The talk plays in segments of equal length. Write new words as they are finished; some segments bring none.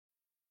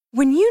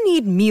When you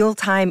need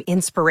mealtime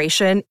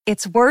inspiration,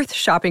 it's worth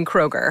shopping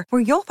Kroger,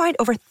 where you'll find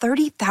over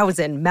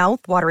 30,000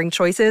 mouth-watering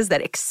choices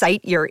that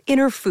excite your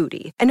inner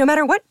foodie. And no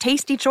matter what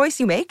tasty choice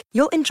you make,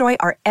 you'll enjoy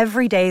our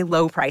everyday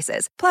low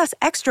prices, plus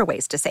extra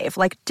ways to save,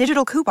 like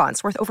digital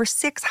coupons worth over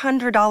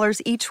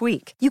 $600 each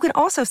week. You can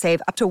also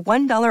save up to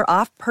 $1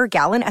 off per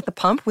gallon at the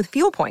pump with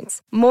fuel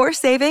points. More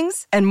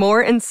savings and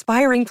more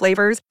inspiring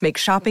flavors make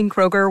shopping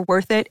Kroger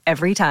worth it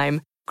every time.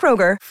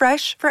 Kroger,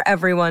 fresh for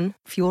everyone.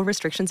 Fuel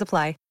restrictions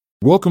apply.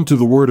 Welcome to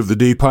the Word of the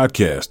Day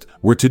podcast,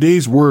 where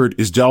today's word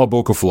is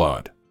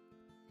Jolabokaflod.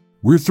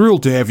 We're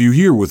thrilled to have you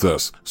here with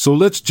us, so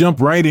let's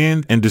jump right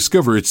in and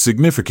discover its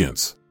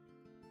significance.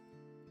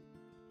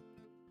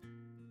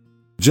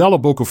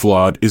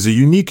 Jolabokaflod is a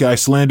unique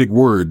Icelandic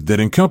word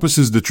that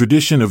encompasses the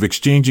tradition of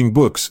exchanging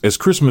books as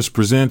Christmas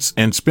presents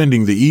and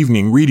spending the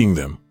evening reading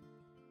them.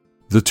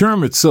 The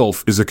term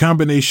itself is a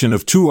combination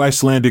of two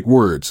Icelandic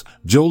words,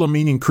 Jola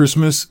meaning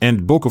Christmas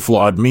and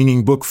Bokaflod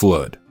meaning book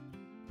flood.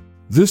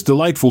 This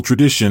delightful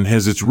tradition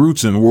has its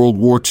roots in World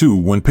War II,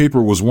 when paper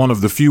was one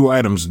of the few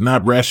items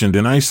not rationed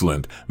in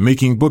Iceland,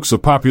 making books a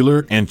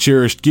popular and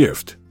cherished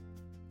gift.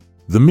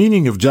 The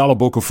meaning of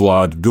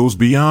Jolabokaflod goes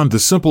beyond the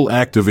simple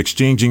act of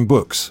exchanging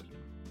books.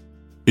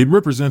 It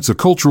represents a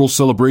cultural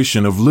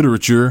celebration of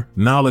literature,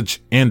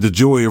 knowledge, and the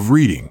joy of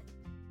reading.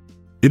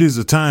 It is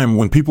a time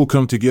when people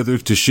come together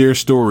to share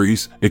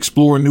stories,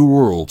 explore new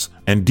worlds,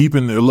 and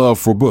deepen their love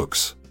for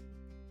books.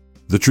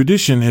 The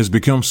tradition has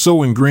become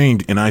so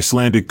ingrained in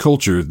Icelandic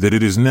culture that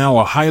it is now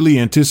a highly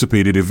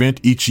anticipated event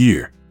each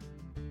year.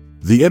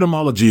 The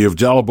etymology of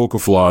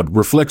Jolabokaflod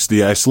reflects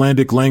the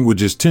Icelandic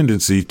language's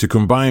tendency to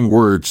combine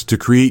words to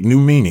create new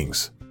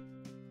meanings.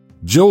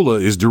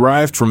 Jola is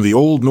derived from the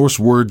Old Norse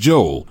word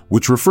jol,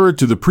 which referred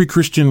to the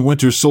pre-Christian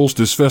winter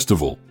solstice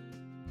festival.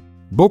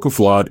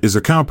 Bokaflod is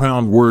a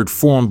compound word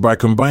formed by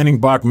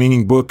combining bok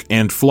meaning book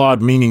and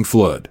flod meaning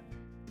flood.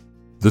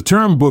 The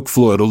term book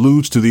flood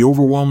alludes to the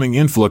overwhelming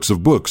influx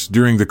of books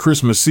during the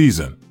Christmas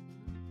season.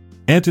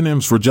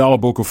 Antonyms for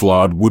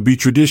Jolabokaflod would be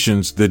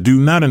traditions that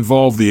do not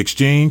involve the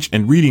exchange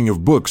and reading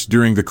of books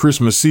during the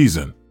Christmas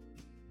season.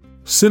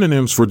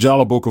 Synonyms for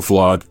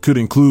Jolabokaflod could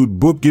include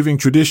book-giving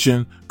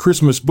tradition,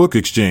 Christmas book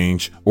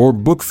exchange, or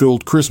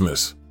book-filled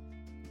Christmas.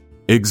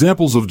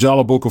 Examples of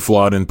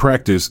Jolabokaflod in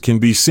practice can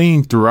be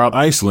seen throughout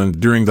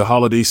Iceland during the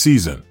holiday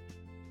season.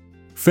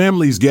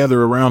 Families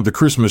gather around the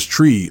Christmas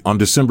tree on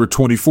December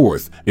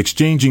 24th,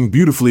 exchanging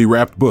beautifully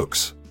wrapped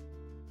books.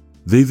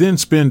 They then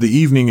spend the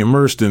evening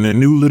immersed in their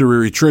new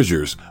literary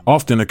treasures,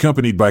 often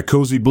accompanied by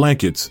cozy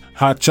blankets,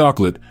 hot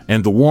chocolate,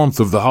 and the warmth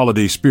of the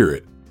holiday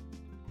spirit.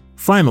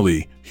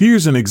 Finally,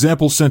 here's an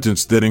example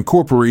sentence that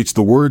incorporates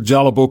the word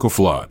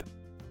Jolabokaflod.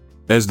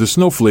 As the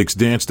snowflakes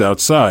danced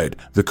outside,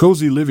 the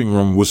cozy living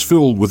room was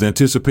filled with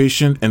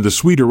anticipation and the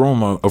sweet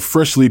aroma of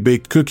freshly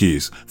baked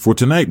cookies, for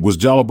tonight was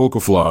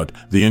Jolabokaflod,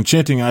 the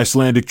enchanting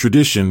Icelandic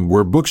tradition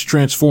where books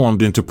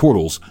transformed into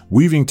portals,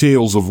 weaving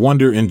tales of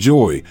wonder and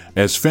joy,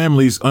 as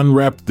families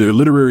unwrapped their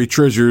literary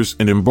treasures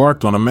and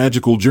embarked on a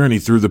magical journey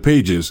through the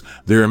pages,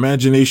 their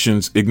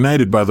imaginations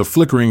ignited by the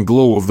flickering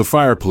glow of the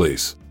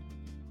fireplace.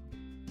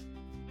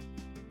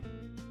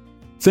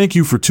 Thank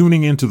you for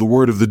tuning in to the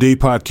Word of the Day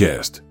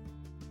podcast.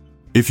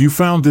 If you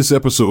found this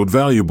episode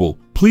valuable,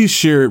 please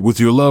share it with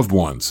your loved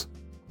ones.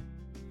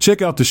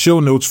 Check out the show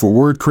notes for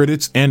word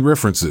credits and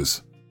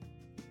references.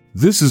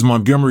 This is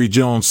Montgomery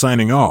Jones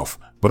signing off,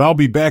 but I'll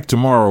be back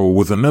tomorrow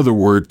with another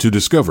word to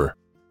discover.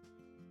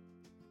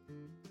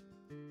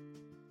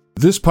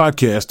 This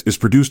podcast is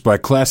produced by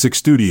Classic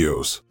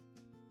Studios.